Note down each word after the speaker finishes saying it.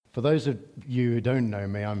For those of you who don't know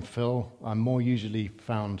me, I'm Phil. I'm more usually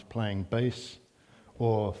found playing bass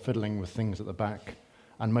or fiddling with things at the back.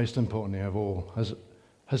 And most importantly of all,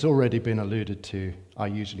 has already been alluded to, I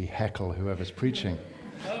usually heckle whoever's preaching.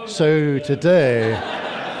 So today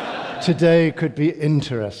could be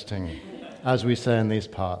interesting, as we say in these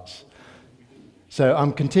parts. So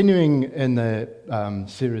I'm continuing in the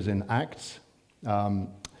series in Acts.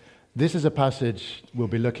 This is a passage we'll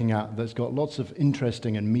be looking at that's got lots of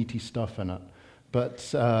interesting and meaty stuff in it.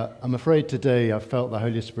 But I'm afraid today I felt the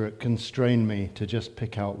Holy Spirit constrain me to just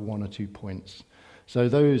pick out one or 2 points. So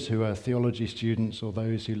those who are theology students or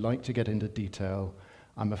those who like to get into detail,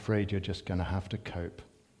 I'm afraid you're just going to have to cope.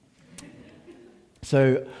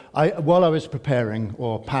 So while I was preparing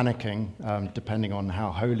or panicking, depending on how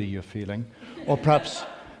holy you're feeling, or perhaps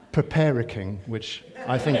preparicking, which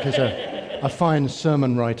I think is a fine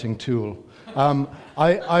sermon writing tool,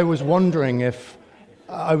 I was wondering if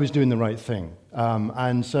I was doing the right thing.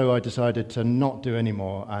 And so I decided to not do any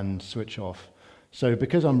more and switch off. So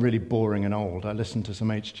because I'm really boring and old, I listened to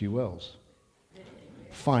some H.G. Wells.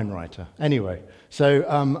 Fine writer. Anyway, so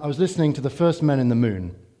I was listening to The First Men in the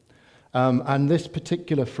Moon, and this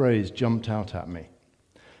particular phrase jumped out at me.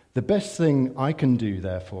 The best thing I can do,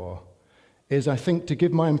 therefore, is, I think, to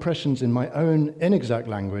give my impressions in my own inexact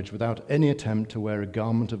language without any attempt to wear a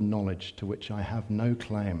garment of knowledge to which I have no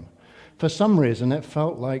claim. For some reason, it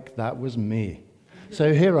felt like that was me.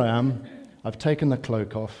 So here I am. I've taken the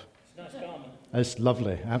cloak off. It's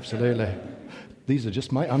lovely, absolutely. These are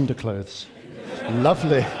just my underclothes.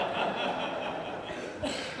 Lovely.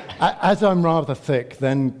 As I'm rather thick,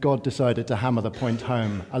 then God decided to hammer the point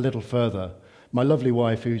home a little further. My lovely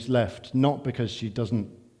wife, who's left, not because she doesn't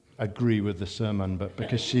agree with the sermon, but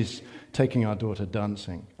because she's taking our daughter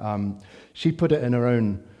dancing, she put it in her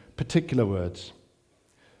own particular words.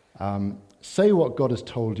 Say what God has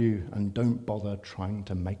told you and don't bother trying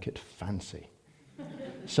to make it fancy.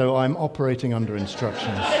 So I'm operating under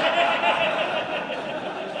instructions.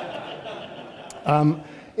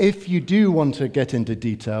 If you do want to get into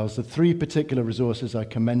details, the 3 particular resources I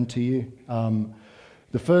commend to you.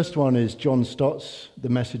 The first one is John Stott's The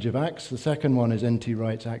Message of Acts. The second one is N.T.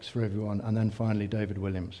 Wright's Acts for Everyone. And then finally, David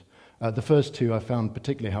Williams. The first 2 I found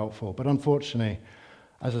particularly helpful. But unfortunately,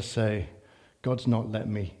 as I say, God's not let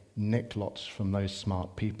me nick lots from those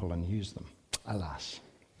smart people and use them. Alas.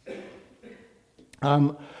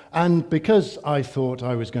 And because I thought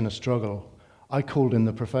I was going to struggle, I called in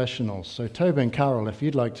the professionals. So Toby and Carol, if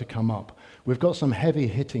you'd like to come up. We've got some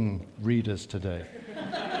heavy-hitting readers today.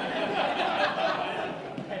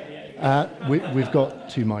 We've got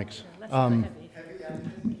 2 mics.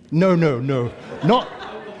 No. Not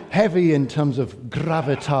heavy in terms of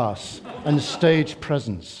gravitas and stage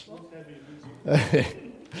presence.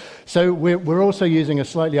 So we're also using a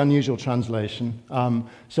slightly unusual translation.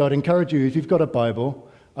 So I'd encourage you, if you've got a Bible,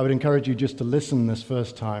 I would encourage you just to listen this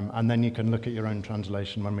first time, and then you can look at your own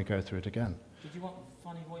translation when we go through it again. Did you want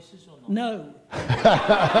funny voices or not? No.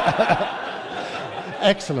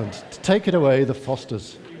 Excellent. Take it away, the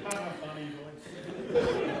Fosters.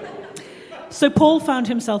 So Paul found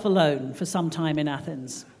himself alone for some time in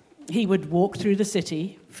Athens. He would walk through the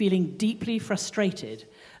city, feeling deeply frustrated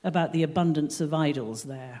about the abundance of idols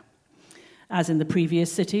there. As in the previous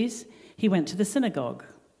cities, he went to the synagogue.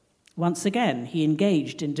 Once again, he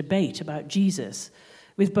engaged in debate about Jesus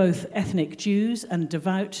with both ethnic Jews and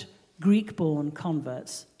devout Greek-born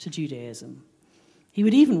converts to Judaism. He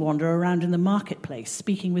would even wander around in the marketplace,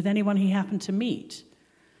 speaking with anyone he happened to meet.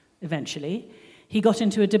 Eventually, he got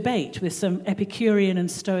into a debate with some Epicurean and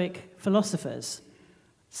Stoic philosophers.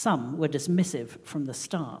 Some were dismissive from the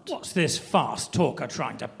start. What's this fast talker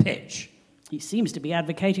trying to pitch? He seems to be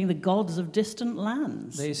advocating the gods of distant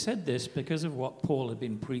lands. They said this because of what Paul had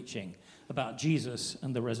been preaching about Jesus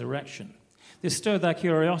and the resurrection. This stirred their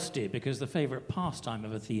curiosity because the favorite pastime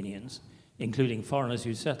of Athenians, including foreigners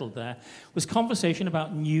who settled there, was conversation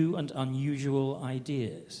about new and unusual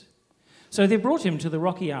ideas. So they brought him to the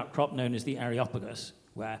rocky outcrop known as the Areopagus,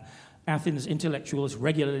 where Athens intellectuals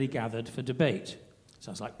regularly gathered for debate.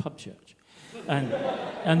 Sounds like pub church.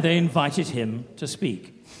 And they invited him to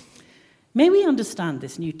speak. May we understand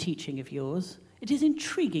this new teaching of yours? It is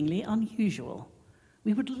intriguingly unusual.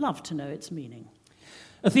 We would love to know its meaning.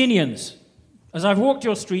 Athenians, as I've walked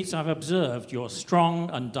your streets, I've observed your strong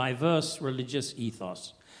and diverse religious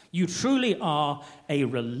ethos. You truly are a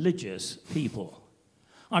religious people.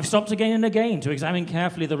 I've stopped again and again to examine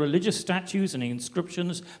carefully the religious statues and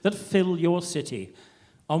inscriptions that fill your city.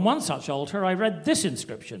 On one such altar, I read this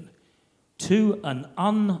inscription: "To an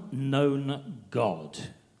unknown God."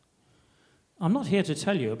 I'm not here to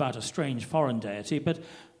tell you about a strange foreign deity, but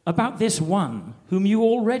about this one whom you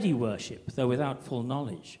already worship, though without full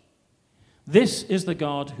knowledge. This is the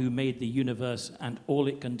God who made the universe and all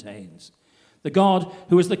it contains, the God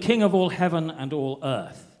who is the King of all heaven and all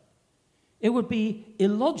earth. It would be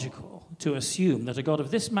illogical to assume that a God of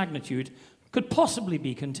this magnitude could possibly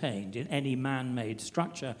be contained in any man-made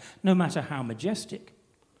structure, no matter how majestic.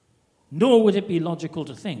 Nor would it be logical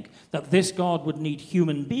to think that this God would need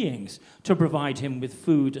human beings to provide him with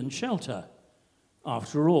food and shelter.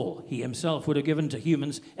 After all, he himself would have given to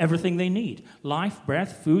humans everything they need: life,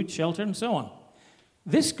 breath, food, shelter, and so on.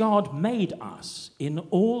 This God made us in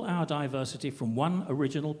all our diversity from one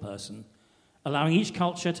original person, allowing each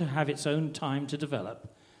culture to have its own time to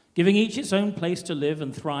develop, giving each its own place to live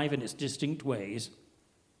and thrive in its distinct ways.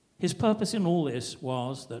 His purpose in all this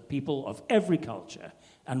was that people of every culture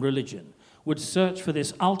and religion would search for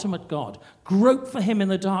this ultimate God, grope for him in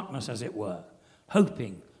the darkness, as it were,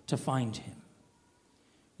 hoping to find him.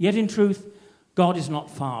 Yet in truth, God is not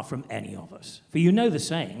far from any of us. For you know the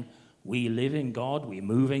saying, we live in God, we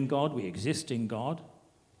move in God, we exist in God.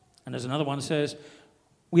 And as another one says,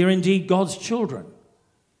 we are indeed God's children.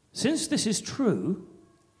 Since this is true,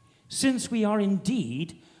 since we are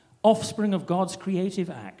indeed offspring of God's creative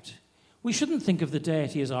act, we shouldn't think of the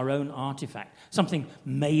deity as our own artifact, something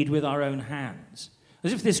made with our own hands,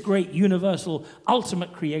 as if this great universal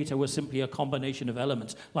ultimate creator was simply a combination of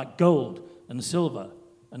elements like gold and silver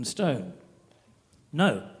and stone.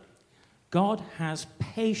 No, God has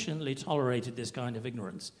patiently tolerated this kind of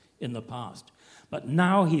ignorance in the past. But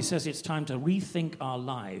now he says it's time to rethink our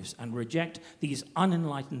lives and reject these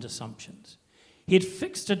unenlightened assumptions. He had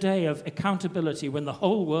fixed a day of accountability when the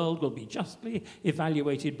whole world will be justly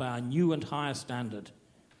evaluated by a new and higher standard,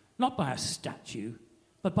 not by a statue,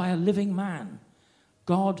 but by a living man.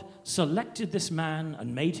 God selected this man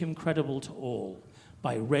and made him credible to all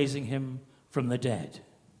by raising him from the dead.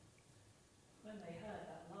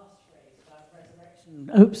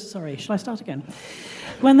 Shall I start again?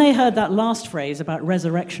 When they heard that last phrase about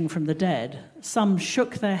resurrection from the dead, some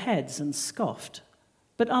shook their heads and scoffed,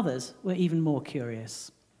 but others were even more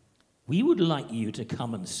curious. We would like you to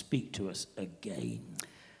come and speak to us again.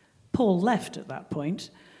 Paul left at that point,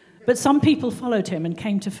 but some people followed him and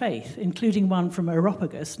came to faith, including one from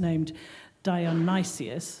Areopagus named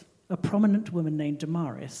Dionysius, a prominent woman named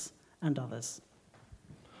Damaris, and others.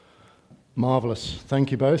 Marvellous.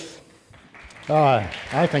 Thank you both.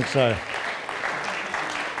 I think so.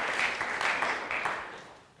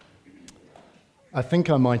 I think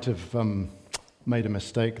I might have made a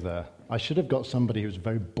mistake there. I should have got somebody who's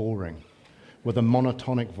very boring with a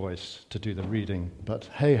monotonic voice to do the reading, but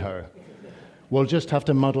hey-ho, we'll just have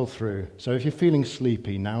to muddle through. So if you're feeling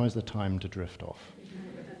sleepy, now is the time to drift off.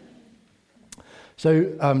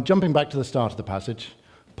 So jumping back to the start of the passage,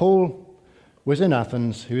 Paul was in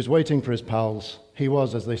Athens. He was waiting for his pals. He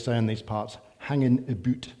was, as they say in these parts, hanging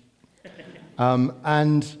about.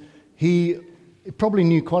 And he probably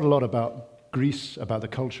knew quite a lot about Greece, about the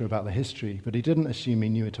culture, about the history, but he didn't assume he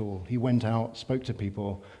knew it all. He went out, spoke to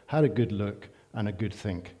people, had a good look and a good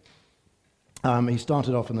think. He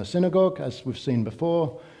started off in the synagogue, as we've seen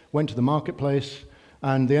before, went to the marketplace,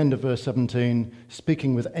 and the end of verse 17,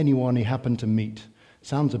 speaking with anyone he happened to meet.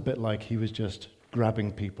 Sounds a bit like he was just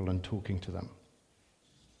grabbing people and talking to them.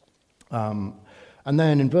 And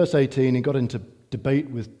then in verse 18, he got into debate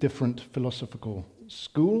with different philosophical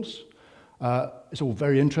schools. It's all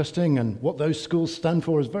very interesting, and what those schools stand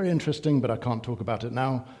for is very interesting, but I can't talk about it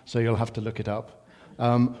now, so you'll have to look it up.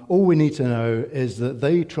 All we need to know is that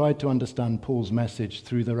they tried to understand Paul's message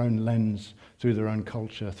through their own lens, through their own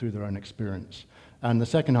culture, through their own experience. And the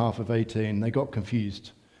second half of 18, they got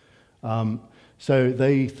confused. So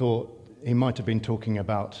they thought he might have been talking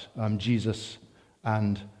about Jesus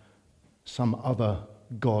and some other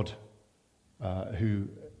god who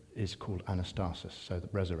is called Anastasis, so the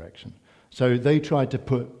resurrection. So they tried to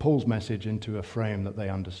put Paul's message into a frame that they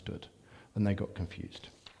understood, and they got confused.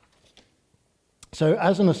 So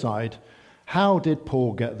as an aside, how did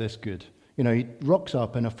Paul get this good? You know, he rocks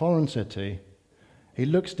up in a foreign city, he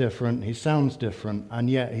looks different, he sounds different, and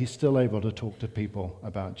yet he's still able to talk to people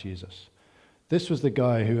about Jesus. This was the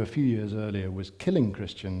guy who a few years earlier was killing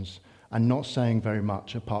Christians and not saying very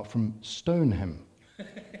much apart from stone him.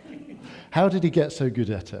 How did he get so good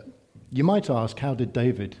at it? You might ask, how did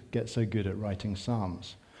David get so good at writing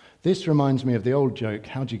psalms? This reminds me of the old joke,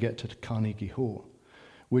 how do you get to Carnegie Hall?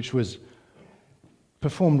 Which was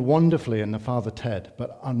performed wonderfully in the Father Ted,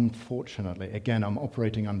 but unfortunately, again, I'm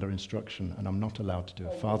operating under instruction and I'm not allowed to do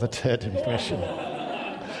a Father Ted impression.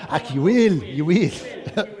 You will.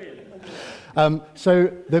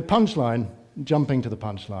 So the punchline, jumping to the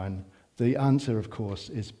punchline, The answer, of course,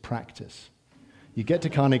 is practice. You get to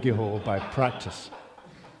Carnegie Hall by practice.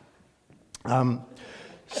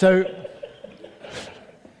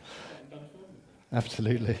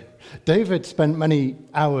 Absolutely. David spent many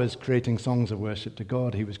hours creating songs of worship to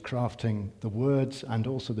God. He was crafting the words and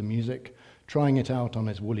also the music, trying it out on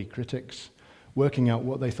his woolly critics, working out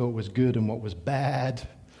what they thought was good and what was bad.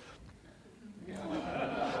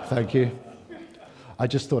 Thank you. I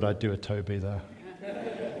just thought I'd do a Toby there.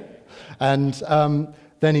 And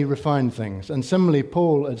then he refined things. And similarly,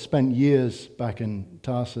 Paul had spent years back in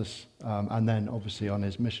Tarsus and then obviously on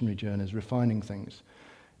his missionary journeys refining things.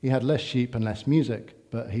 He had less sheep and less music,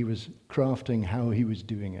 but he was crafting how he was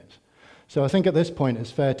doing it. So I think at this point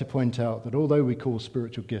it's fair to point out that although we call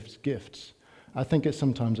spiritual gifts gifts, I think it's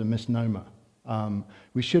sometimes a misnomer.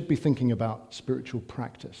 We should be thinking about spiritual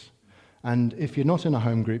practice. And if you're not in a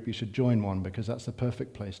home group, you should join one because that's the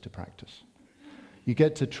perfect place to practice. You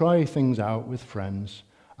get to try things out with friends,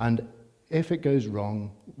 and if it goes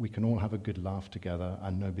wrong, we can all have a good laugh together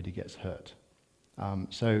and nobody gets hurt.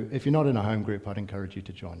 So if you're not in a home group, I'd encourage you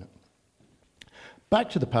to join it.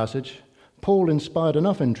 Back to the passage, Paul inspired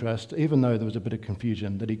enough interest, even though there was a bit of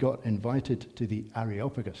confusion, that he got invited to the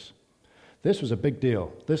Areopagus. This was a big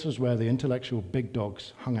deal. This was where the intellectual big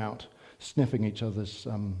dogs hung out, sniffing each other's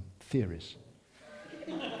theories.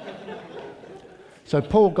 So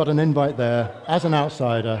Paul got an invite there. As an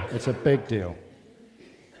outsider, it's a big deal.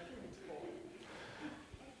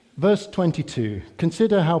 Verse 22,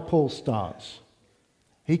 consider how Paul starts.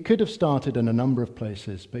 He could have started in a number of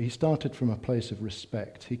places, but he started from a place of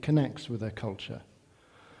respect. He connects with their culture.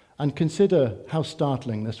 And consider how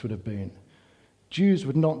startling this would have been. Jews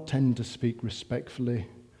would not tend to speak respectfully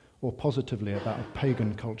or positively about a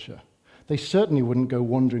pagan culture. They certainly wouldn't go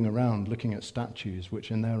wandering around looking at statues,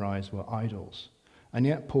 which in their eyes were idols. And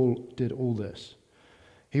yet Paul did all this.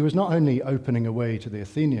 He was not only opening a way to the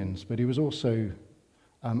Athenians, but he was also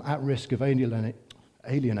at risk of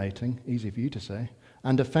alienating, easy for you to say,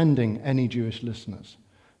 and offending any Jewish listeners.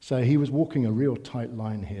 So he was walking a real tight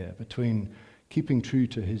line here between keeping true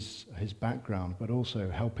to his background, but also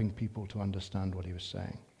helping people to understand what he was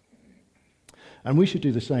saying. And we should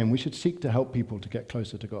do the same. We should seek to help people to get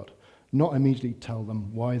closer to God, not immediately tell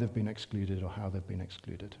them why they've been excluded or how they've been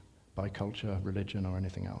excluded by culture, religion, or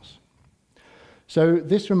anything else. So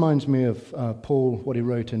this reminds me of Paul, what he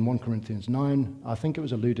wrote in 1 Corinthians 9. I think it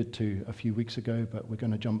was alluded to a few weeks ago, but we're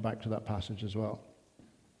going to jump back to that passage as well.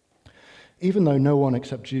 Even though no one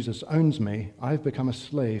except Jesus owns me, I have become a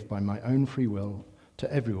slave by my own free will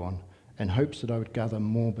to everyone in hopes that I would gather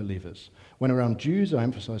more believers. When around Jews, I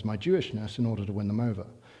emphasize my Jewishness in order to win them over.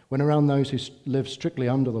 When around those who live strictly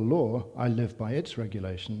under the law, I live by its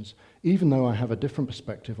regulations, even though I have a different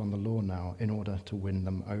perspective on the law now in order to win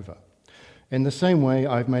them over. In the same way,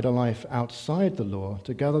 I've made a life outside the law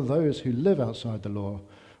to gather those who live outside the law,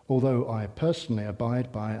 although I personally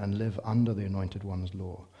abide by and live under the Anointed One's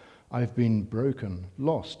law. I've been broken,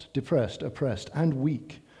 lost, depressed, oppressed, and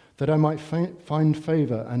weak, that I might find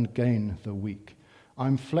favor and gain the weak.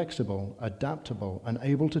 I'm flexible, adaptable, and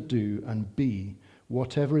able to do and be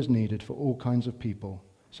whatever is needed for all kinds of people,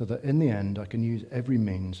 so that in the end I can use every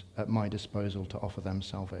means at my disposal to offer them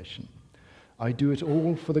salvation. I do it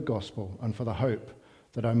all for the gospel and for the hope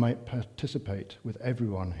that I might participate with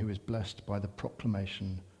everyone who is blessed by the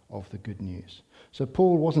proclamation of the good news. So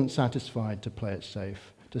Paul wasn't satisfied to play it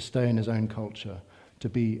safe, to stay in his own culture, to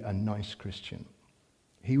be a nice Christian.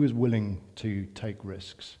 He was willing to take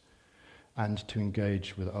risks and to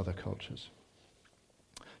engage with other cultures.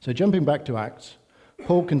 So jumping back to Acts,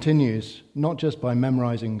 Paul continues not just by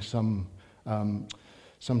memorizing some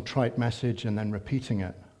trite message and then repeating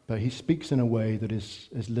it, but he speaks in a way that his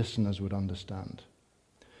listeners would understand.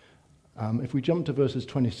 If we jump to verses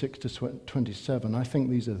 26 to 27, I think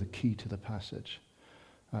these are the key to the passage.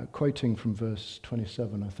 Quoting from verse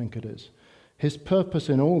 27, I think it is. His purpose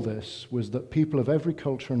in all this was that people of every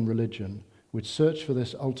culture and religion would search for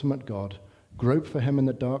this ultimate God, grope for him in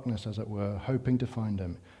the darkness, as it were, hoping to find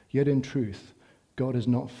him. Yet in truth, God is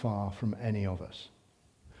not far from any of us.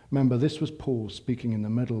 Remember, this was Paul speaking in the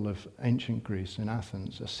middle of ancient Greece in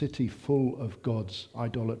Athens, a city full of gods,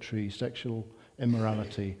 idolatry, sexual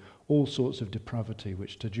immorality, all sorts of depravity,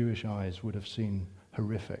 which to Jewish eyes would have seemed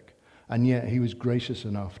horrific. And yet he was gracious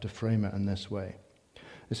enough to frame it in this way.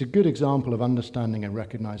 It's a good example of understanding and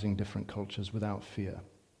recognizing different cultures without fear.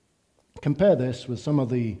 Compare this with some of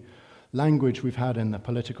the language we've had in the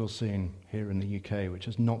political scene here in the UK, which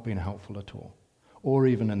has not been helpful at all, or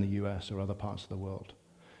even in the US or other parts of the world.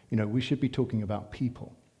 You know, we should be talking about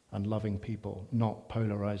people and loving people, not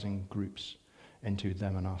polarizing groups into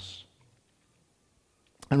them and us.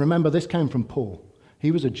 And remember, this came from Paul. He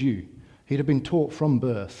was a Jew. He'd have been taught from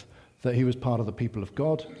birth that he was part of the people of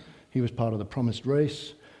God. He was part of the promised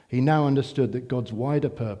race. He now understood that God's wider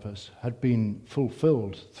purpose had been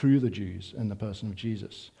fulfilled through the Jews in the person of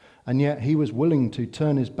Jesus. And yet he was willing to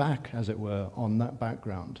turn his back, as it were, on that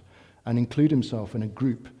background and include himself in a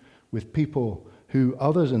group with people who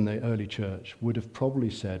others in the early church would have probably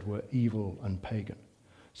said were evil and pagan.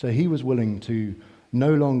 So he was willing to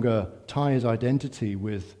no longer tie his identity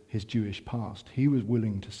with his Jewish past. He was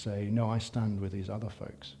willing to say, no, I stand with these other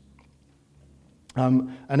folks.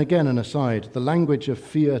 And again, an aside, the language of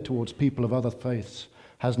fear towards people of other faiths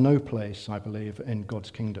has no place, I believe, in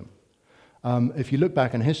God's kingdom. If you look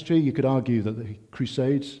back in history, you could argue that the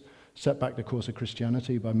Crusades set back the course of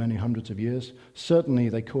Christianity by many hundreds of years. Certainly,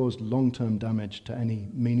 they caused long-term damage to any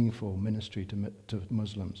meaningful ministry to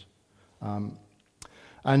Muslims.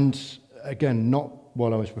 And again, not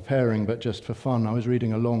while I was preparing, but just for fun, I was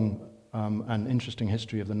reading a long and interesting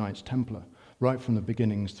history of the Knights Templar, right from the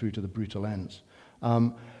beginnings through to the brutal ends.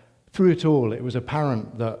 Through it all, it was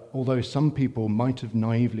apparent that although some people might have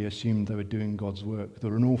naively assumed they were doing God's work,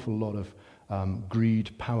 there were an awful lot of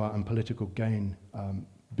greed, power, and political gain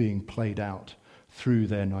being played out through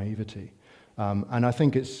their naivety. And I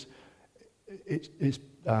think it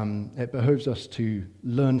behooves us to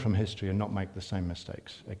learn from history and not make the same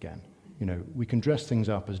mistakes again. You know, we can dress things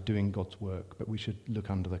up as doing God's work, but we should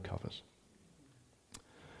look under the covers.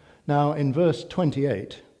 Now, in verse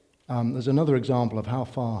 28, there's another example of how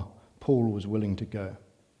far Paul was willing to go.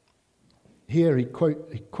 Here he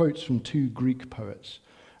quotes from two Greek poets,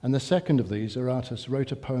 and the second of these, Aratus,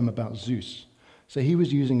 wrote a poem about Zeus. So he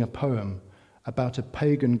was using a poem about a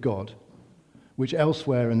pagan god, which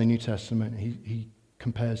elsewhere in the New Testament he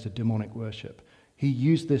compares to demonic worship. He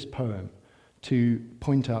used this poem to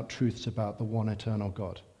point out truths about the one eternal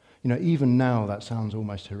God. You know, even now that sounds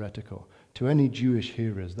almost heretical. To any Jewish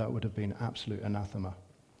hearers, that would have been absolute anathema.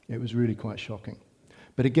 It was really quite shocking.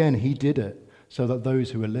 But again, he did it so that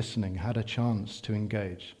those who were listening had a chance to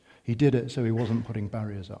engage. He did it so he wasn't putting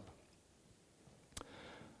barriers up.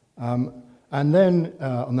 And then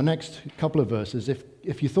on the next couple of verses,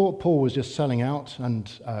 if you thought Paul was just selling out and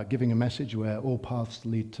giving a message where all paths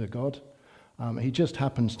lead to God, he just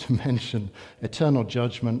happens to mention eternal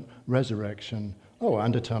judgment, resurrection,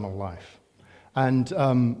 and eternal life. And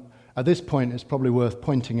at this point, it's probably worth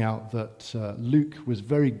pointing out that Luke was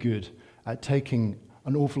very good at taking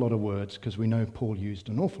an awful lot of words, because we know Paul used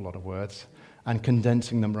an awful lot of words, and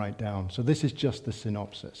condensing them right down. So this is just the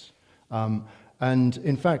synopsis. And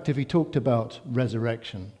in fact, if he talked about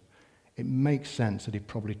resurrection, it makes sense that he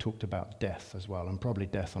probably talked about death as well, and probably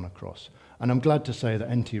death on a cross. And I'm glad to say that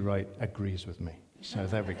N.T. Wright agrees with me. So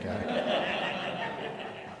there we go.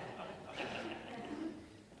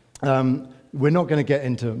 We're not going to get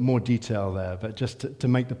into more detail there, but just to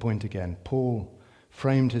make the point again, Paul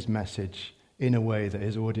framed his message in a way that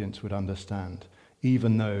his audience would understand,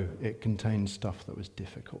 even though it contained stuff that was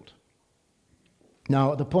difficult.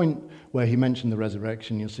 Now, at the point where he mentioned the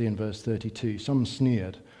resurrection, you'll see in verse 32, some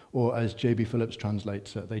sneered, or as J.B. Phillips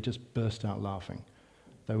translates it, they just burst out laughing.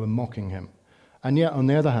 They were mocking him. And yet, on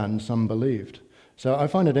the other hand, some believed. So I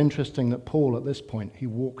find it interesting that Paul, at this point, he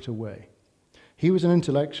walked away. He was an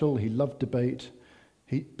intellectual, he loved debate,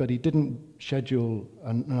 but he didn't schedule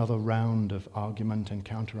another round of argument and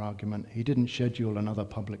counter-argument. He didn't schedule another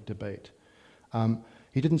public debate.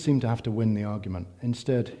 He didn't seem to have to win the argument.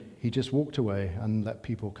 Instead, he just walked away and let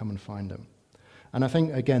people come and find him. And I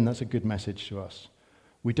think, again, that's a good message to us.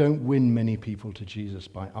 We don't win many people to Jesus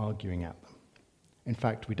by arguing at them. In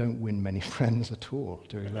fact, we don't win many friends at all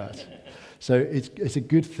doing that. So it's a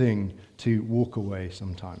good thing to walk away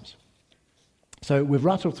sometimes. So we've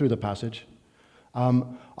rattled through the passage.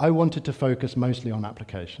 I wanted to focus mostly on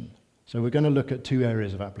application. So we're going to look at two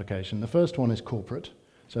areas of application. The first one is corporate.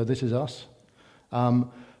 So this is us.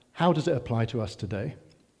 How does it apply to us today?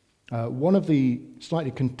 One of the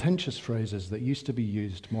slightly contentious phrases that used to be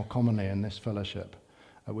used more commonly in this fellowship,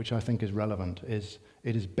 which I think is relevant, is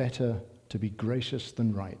it is better to be gracious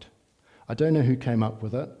than right. I don't know who came up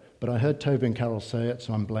with it, but I heard Toby and Carol say it,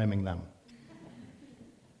 so I'm blaming them.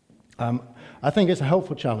 I think it's a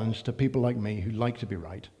helpful challenge to people like me who like to be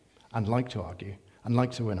right and like to argue and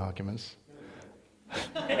like to win arguments.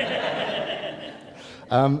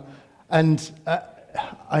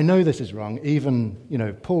 I know this is wrong. Even,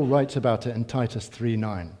 Paul writes about it in Titus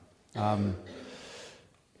 3:9.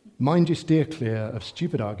 Mind you steer clear of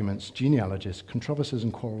stupid arguments, genealogies, controversies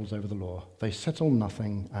and quarrels over the law. They settle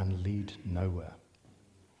nothing and lead nowhere.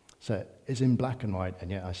 So it's in black and white,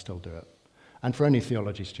 and yet I still do it. And for any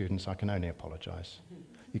theology students, I can only apologize.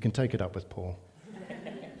 You can take it up with Paul.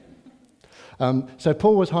 So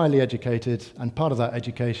Paul was highly educated, and part of that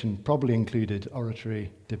education probably included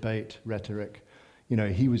oratory, debate, rhetoric.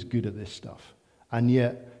 He was good at this stuff. And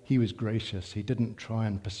yet, he was gracious. He didn't try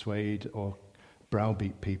and persuade or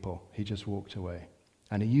browbeat people. He just walked away.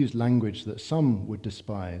 And he used language that some would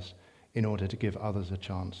despise in order to give others a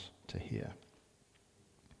chance to hear.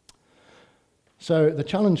 So the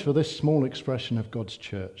challenge for this small expression of God's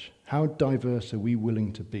church, how diverse are we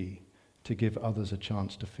willing to be to give others a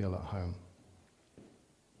chance to feel at home?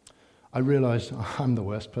 I realize I'm the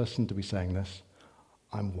worst person to be saying this.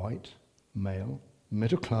 I'm white, male,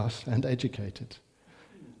 middle class, and educated.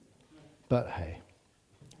 But hey,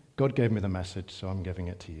 God gave me the message, so I'm giving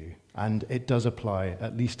it to you. And it does apply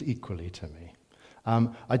at least equally to me.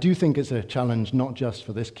 I do think it's a challenge not just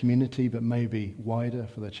for this community, but maybe wider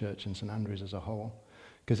for the church in St. Andrews as a whole.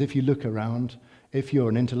 Because if you look around, if you're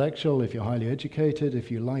an intellectual, if you're highly educated,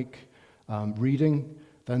 if you like reading,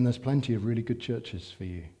 then there's plenty of really good churches for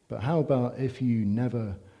you. But how about if you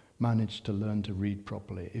never managed to learn to read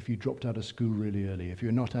properly, if you dropped out of school really early, if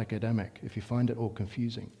you're not academic, if you find it all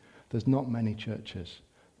confusing? There's not many churches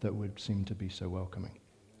that would seem to be so welcoming.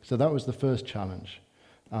 So that was the first challenge.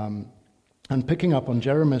 And picking up on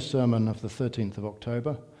Jeremy's sermon of the 13th of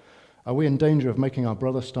October, are we in danger of making our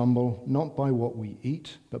brother stumble, not by what we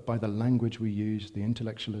eat, but by the language we use, the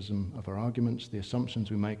intellectualism of our arguments, the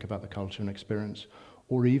assumptions we make about the culture and experience,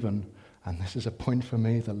 or even, and this is a point for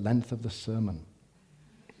me, the length of the sermon?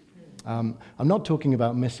 I'm not talking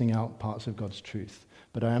about missing out parts of God's truth,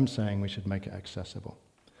 but I am saying we should make it accessible.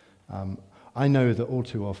 I know that all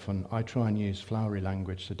too often I try and use flowery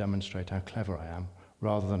language to demonstrate how clever I am,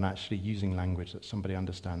 rather than actually using language that somebody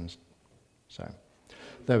understands. So,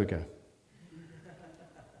 there we go.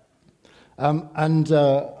 I'm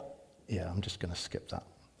just going to skip that.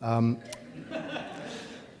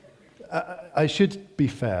 I should be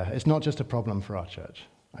fair. It's not just a problem for our church.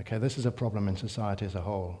 Okay, this is a problem in society as a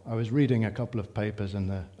whole. I was reading a couple of papers in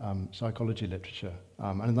the psychology literature,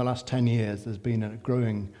 and in the last 10 years, there's been a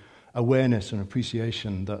growing awareness and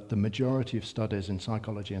appreciation that the majority of studies in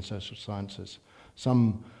psychology and social sciences,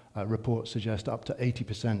 some reports suggest up to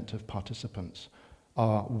 80% of participants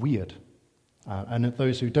are weird. And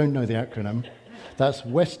those who don't know the acronym, that's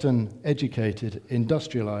Western, educated,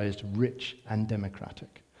 industrialized, rich, and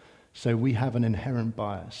democratic. So we have an inherent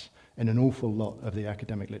bias in an awful lot of the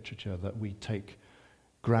academic literature that we take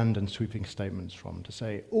grand and sweeping statements from to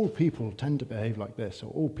say, all people tend to behave like this,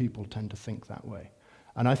 or all people tend to think that way.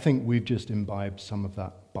 And I think we've just imbibed some of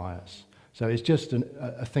that bias. So it's just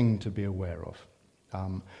a thing to be aware of.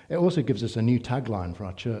 It also gives us a new tagline for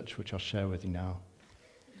our church, which I'll share with you now.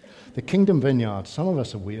 The Kingdom Vineyard, some of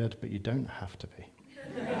us are weird, but you don't have to be.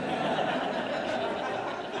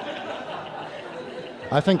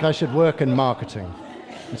 I think I should work in marketing.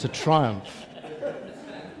 It's a triumph.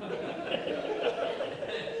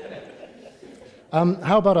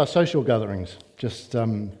 How about our social gatherings? Just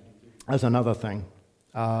as another thing.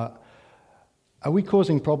 Are we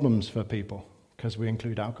causing problems for people because we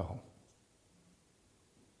include alcohol?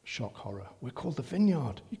 Shock horror. We're called the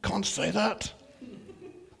Vineyard. You can't say that.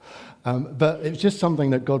 But it's just something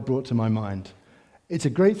that God brought to my mind. It's a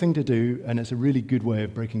great thing to do, and it's a really good way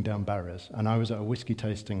of breaking down barriers. And I was at a whiskey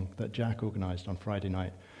tasting that Jack organised on Friday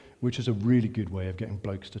night, which is a really good way of getting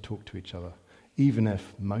blokes to talk to each other, even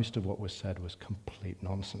if most of what was said was complete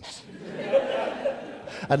nonsense.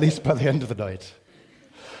 At least by the end of the night.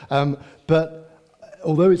 But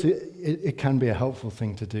although it can be a helpful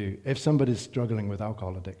thing to do, if somebody's struggling with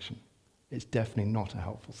alcohol addiction, it's definitely not a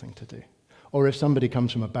helpful thing to do. Or if somebody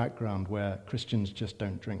comes from a background where Christians just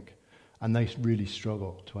don't drink, and they really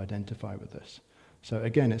struggle to identify with this. So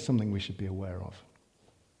again, it's something we should be aware of.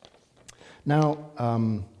 Now,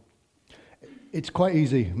 it's quite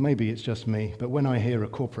easy, maybe it's just me, but when I hear a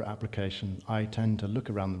corporate application, I tend to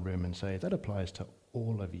look around the room and say, that applies to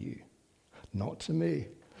all of you, not to me.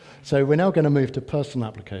 So we're now going to move to personal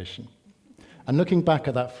application. And looking back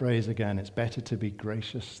at that phrase again, it's better to be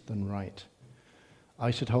gracious than right.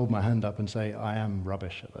 I should hold my hand up and say, I am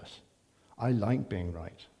rubbish at this. I like being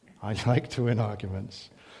right. I like to win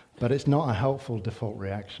arguments. But it's not a helpful default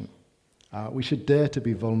reaction. We should dare to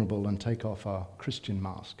be vulnerable and take off our Christian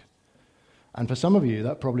mask. And for some of you,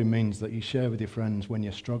 that probably means that you share with your friends when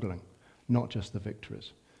you're struggling, not just the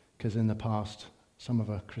victories. Because in the past, some of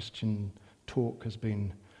our Christian talk has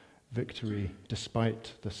been victory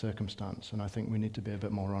despite the circumstance, and I think we need to be a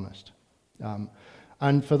bit more honest.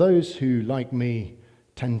 And for those who, like me,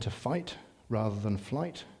 tend to fight rather than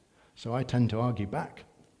flight, so I tend to argue back,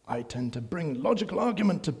 I tend to bring logical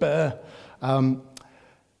argument to bear,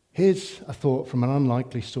 here's a thought from an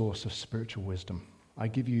unlikely source of spiritual wisdom. I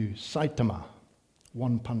give you Saitama,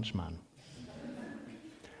 One Punch Man.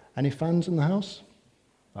 Any fans in the house?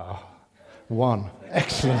 Ah, 1.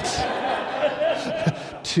 Excellent.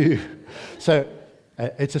 2. So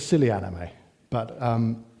it's a silly anime, but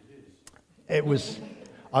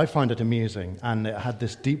I find it amusing, and it had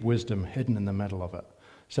this deep wisdom hidden in the middle of it.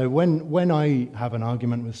 So when I have an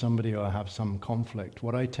argument with somebody or I have some conflict,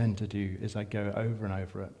 what I tend to do is I go over and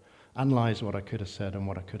over it, analyze what I could have said and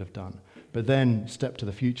what I could have done, but then step to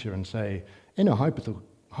the future and say, in a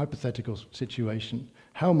hypothetical situation,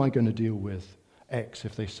 how am I going to deal with X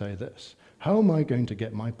if they say this? How am I going to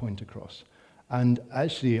get my point across? And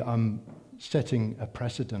actually, I'm setting a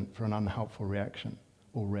precedent for an unhelpful reaction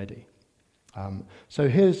already. So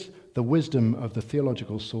here's the wisdom of the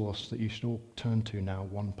theological source that you should all turn to now,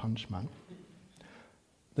 One Punch Man.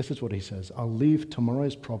 This is what he says: I'll leave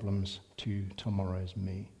tomorrow's problems to tomorrow's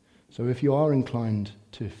me. So if you are inclined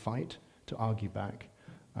to fight, to argue back,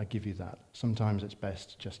 I give you that. Sometimes it's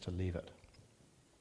best just to leave it.